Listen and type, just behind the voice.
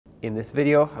In this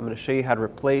video, I'm going to show you how to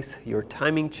replace your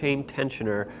timing chain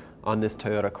tensioner on this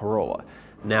Toyota Corolla.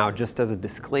 Now, just as a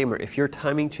disclaimer, if your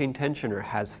timing chain tensioner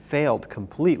has failed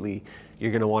completely, you're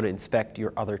going to want to inspect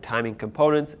your other timing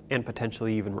components and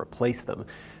potentially even replace them.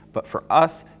 But for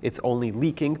us, it's only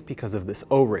leaking because of this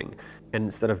O-ring. And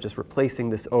instead of just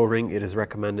replacing this O-ring, it is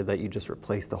recommended that you just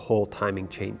replace the whole timing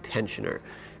chain tensioner.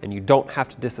 And you don't have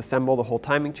to disassemble the whole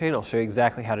timing chain. I'll show you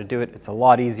exactly how to do it. It's a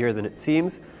lot easier than it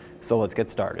seems. So let's get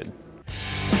started.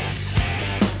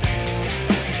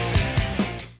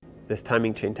 This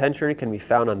timing chain tensioner can be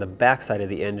found on the back side of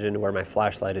the engine where my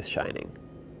flashlight is shining.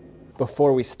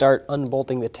 Before we start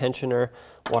unbolting the tensioner,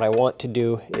 what I want to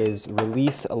do is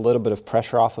release a little bit of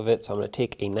pressure off of it. So I'm going to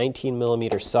take a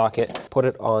 19mm socket, put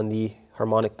it on the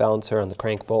harmonic balancer on the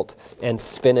crank bolt, and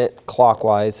spin it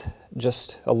clockwise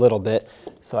just a little bit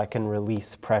so I can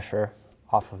release pressure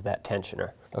off of that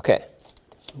tensioner. Okay,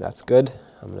 that's good.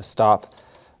 I'm going to stop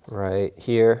right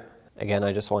here. Again,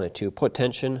 I just wanted to put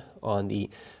tension on the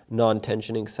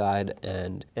non-tensioning side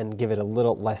and give it a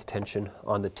little less tension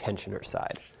on the tensioner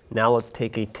side. Now let's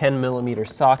take a 10mm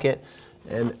socket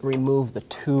and remove the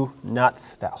two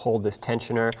nuts that hold this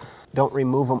tensioner. Don't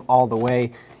remove them all the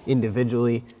way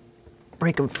individually.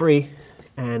 Break them free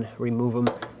and remove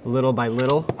them little by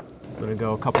little. I'm going to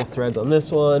go a couple threads on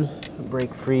this one,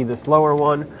 break free this lower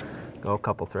one, go a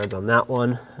couple threads on that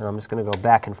one, and I'm just going to go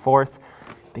back and forth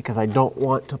because I don't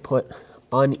want to put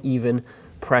uneven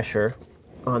pressure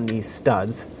on these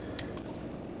studs.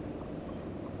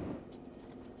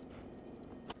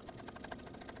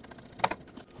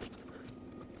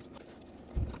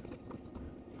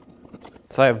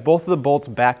 So I have both of the bolts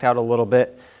backed out a little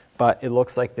bit, but it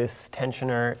looks like this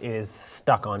tensioner is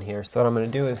stuck on here. So what I'm going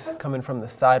to do is come in from the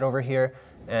side over here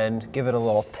and give it a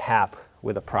little tap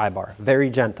with a pry bar.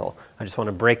 Very gentle. I just want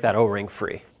to break that O-ring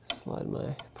free. Slide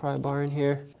my pry bar in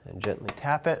here and gently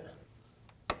tap it.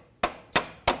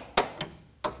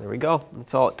 There we go.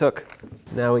 That's all it took.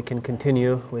 Now we can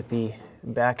continue with the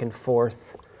back and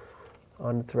forth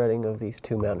unthreading of these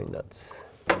two mounting nuts.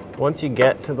 Once you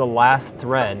get to the last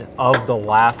thread of the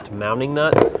last mounting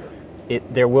nut,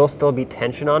 there will still be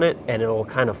tension on it and it'll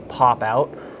kind of pop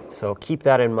out. So keep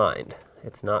that in mind.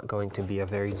 It's not going to be a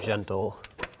very gentle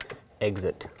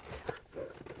exit.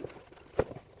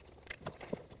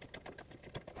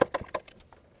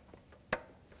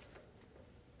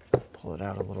 Pull it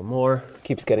out a little more.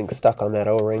 Keeps getting stuck on that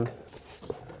O-ring.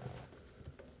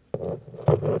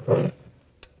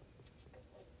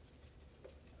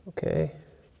 Okay.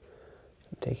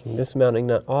 I'm taking this mounting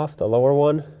nut off, the lower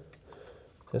one.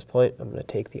 At this point, I'm going to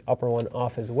take the upper one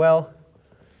off as well.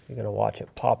 You're going to watch it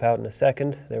pop out in a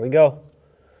second. There we go.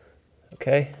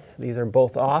 Okay, these are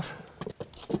both off.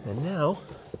 And now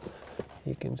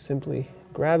you can simply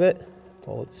grab it,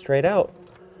 pull it straight out.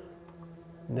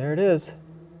 And there it is.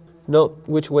 Note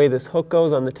which way this hook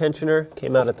goes on the tensioner.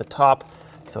 Came out at the top,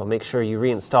 so make sure you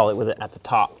reinstall it with it at the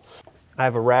top. I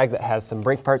have a rag that has some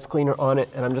brake parts cleaner on it,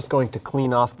 and I'm just going to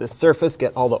clean off this surface,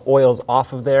 get all the oils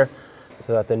off of there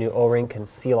so that the new O-ring can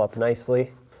seal up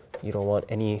nicely. You don't want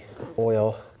any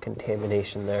oil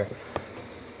contamination there.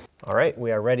 All right,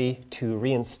 we are ready to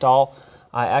reinstall.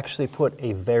 I actually put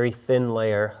a very thin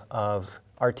layer of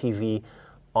RTV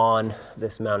on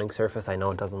this mounting surface. I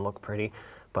know it doesn't look pretty,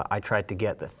 but I tried to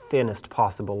get the thinnest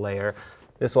possible layer.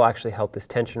 This will actually help this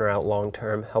tensioner out long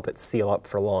term, help it seal up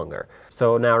for longer.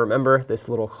 So now remember, this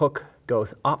little hook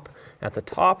goes up at the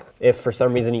top. If for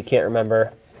some reason you can't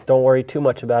remember, don't worry too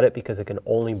much about it because it can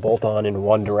only bolt on in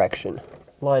one direction.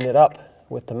 Line it up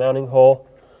with the mounting hole,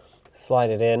 slide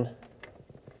it in,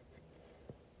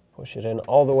 push it in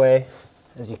all the way.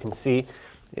 As you can see,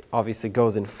 it obviously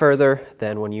goes in further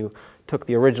than when you took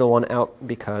the original one out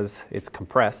because it's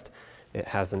compressed. It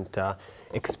hasn't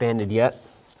expanded yet.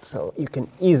 So you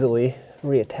can easily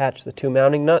reattach the two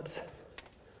mounting nuts.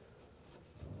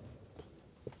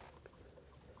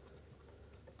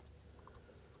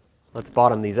 Let's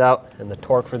bottom these out, and the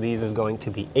torque for these is going to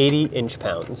be 80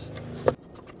 inch-pounds.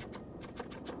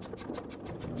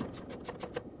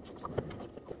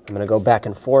 I'm going to go back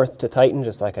and forth to tighten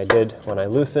just like I did when I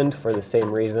loosened for the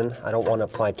same reason. I don't want to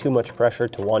apply too much pressure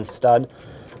to one stud.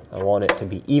 I want it to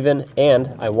be even,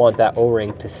 and I want that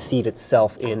O-ring to seat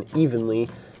itself in evenly.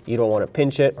 You don't want to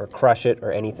pinch it or crush it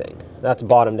or anything. That's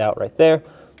bottomed out right there.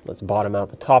 Let's bottom out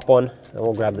the top one, and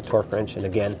we'll grab the torque wrench, and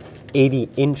again, 80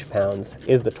 inch-pounds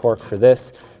is the torque for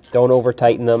this. Don't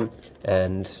over-tighten them,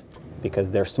 and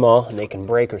because they're small and they can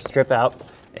break or strip out.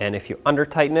 And if you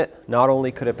under-tighten it, not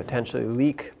only could it potentially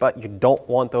leak, but you don't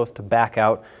want those to back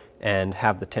out and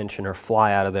have the tensioner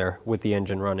fly out of there with the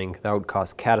engine running. That would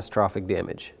cause catastrophic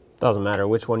damage. Doesn't matter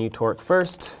which one you torque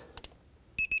first,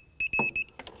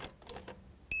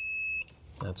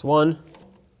 That's 1.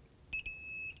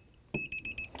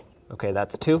 Okay,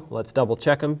 that's 2. Let's double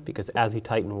check them, because as you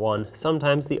tighten one,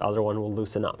 sometimes the other one will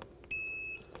loosen up.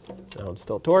 That one's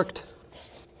still torqued.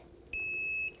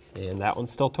 And that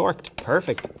one's still torqued.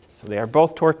 Perfect. So they are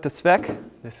both torqued to spec.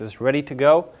 This is ready to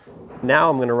go. Now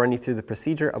I'm going to run you through the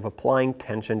procedure of applying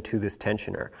tension to this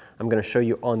tensioner. I'm going to show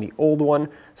you on the old one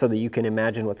so that you can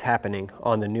imagine what's happening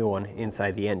on the new one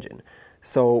inside the engine.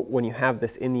 So when you have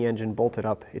this in the engine bolted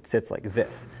up, it sits like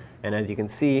this. And as you can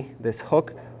see, this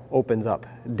hook opens up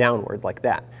downward like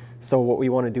that. So what we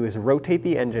want to do is rotate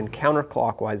the engine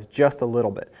counterclockwise just a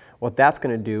little bit. What that's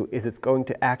going to do is it's going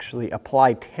to actually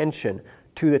apply tension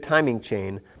to the timing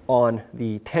chain on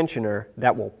the tensioner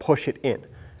that will push it in.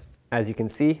 As you can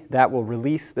see, that will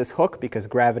release this hook because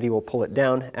gravity will pull it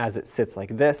down. As it sits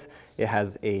like this, it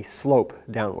has a slope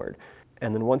downward.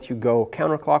 And then once you go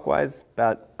counterclockwise,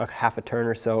 about a half a turn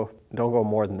or so, don't go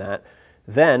more than that,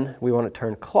 then we want to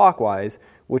turn clockwise,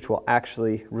 which will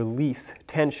actually release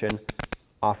tension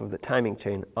off of the timing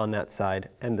chain on that side,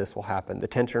 and this will happen. The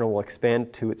tensioner will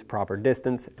expand to its proper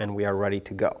distance, and we are ready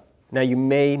to go. Now you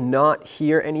may not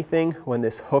hear anything when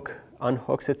this hook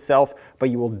unhooks itself,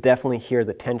 but you will definitely hear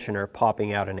the tensioner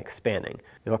popping out and expanding.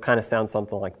 It'll kind of sound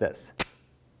something like this.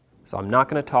 So I'm not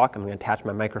going to talk, I'm going to attach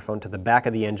my microphone to the back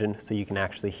of the engine so you can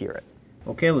actually hear it.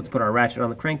 Okay, let's put our ratchet on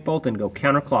the crank bolt and go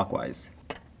counterclockwise.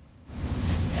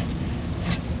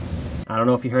 I don't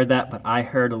know if you heard that, but I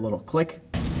heard a little click.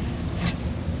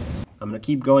 I'm going to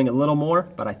keep going a little more,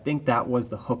 but I think that was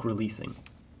the hook releasing.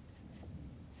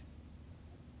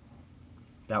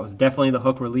 That was definitely the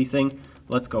hook releasing.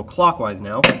 Let's go clockwise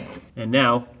now. And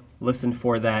now, listen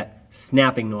for that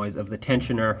snapping noise of the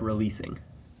tensioner releasing.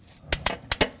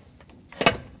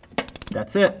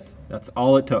 That's it. That's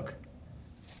all it took.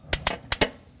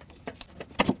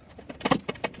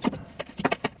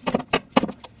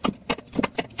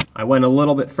 I went a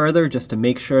little bit further just to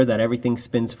make sure that everything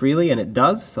spins freely, and it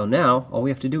does. So now, all we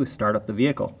have to do is start up the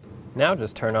vehicle. Now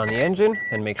just turn on the engine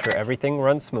and make sure everything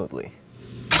runs smoothly.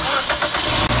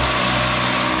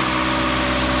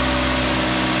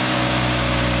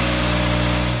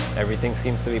 Everything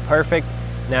seems to be perfect.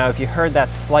 Now, if you heard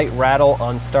that slight rattle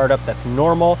on startup, that's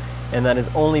normal, and that is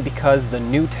only because the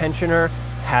new tensioner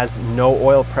has no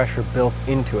oil pressure built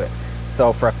into it.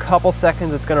 So for a couple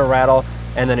seconds it's going to rattle,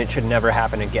 and then it should never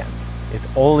happen again. It's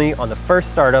only on the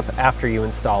first startup after you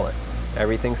install it.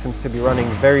 Everything seems to be running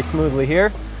very smoothly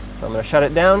here, so I'm going to shut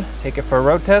it down, take it for a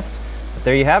road test, but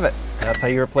there you have it. That's how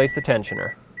you replace the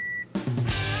tensioner.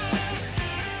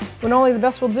 When only the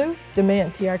best will do,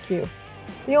 demand TRQ.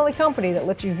 The only company that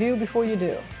lets you view before you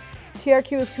do.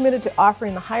 TRQ is committed to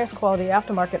offering the highest quality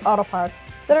aftermarket auto parts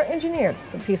that are engineered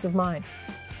for peace of mind.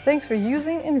 Thanks for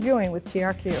using and viewing with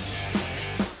TRQ.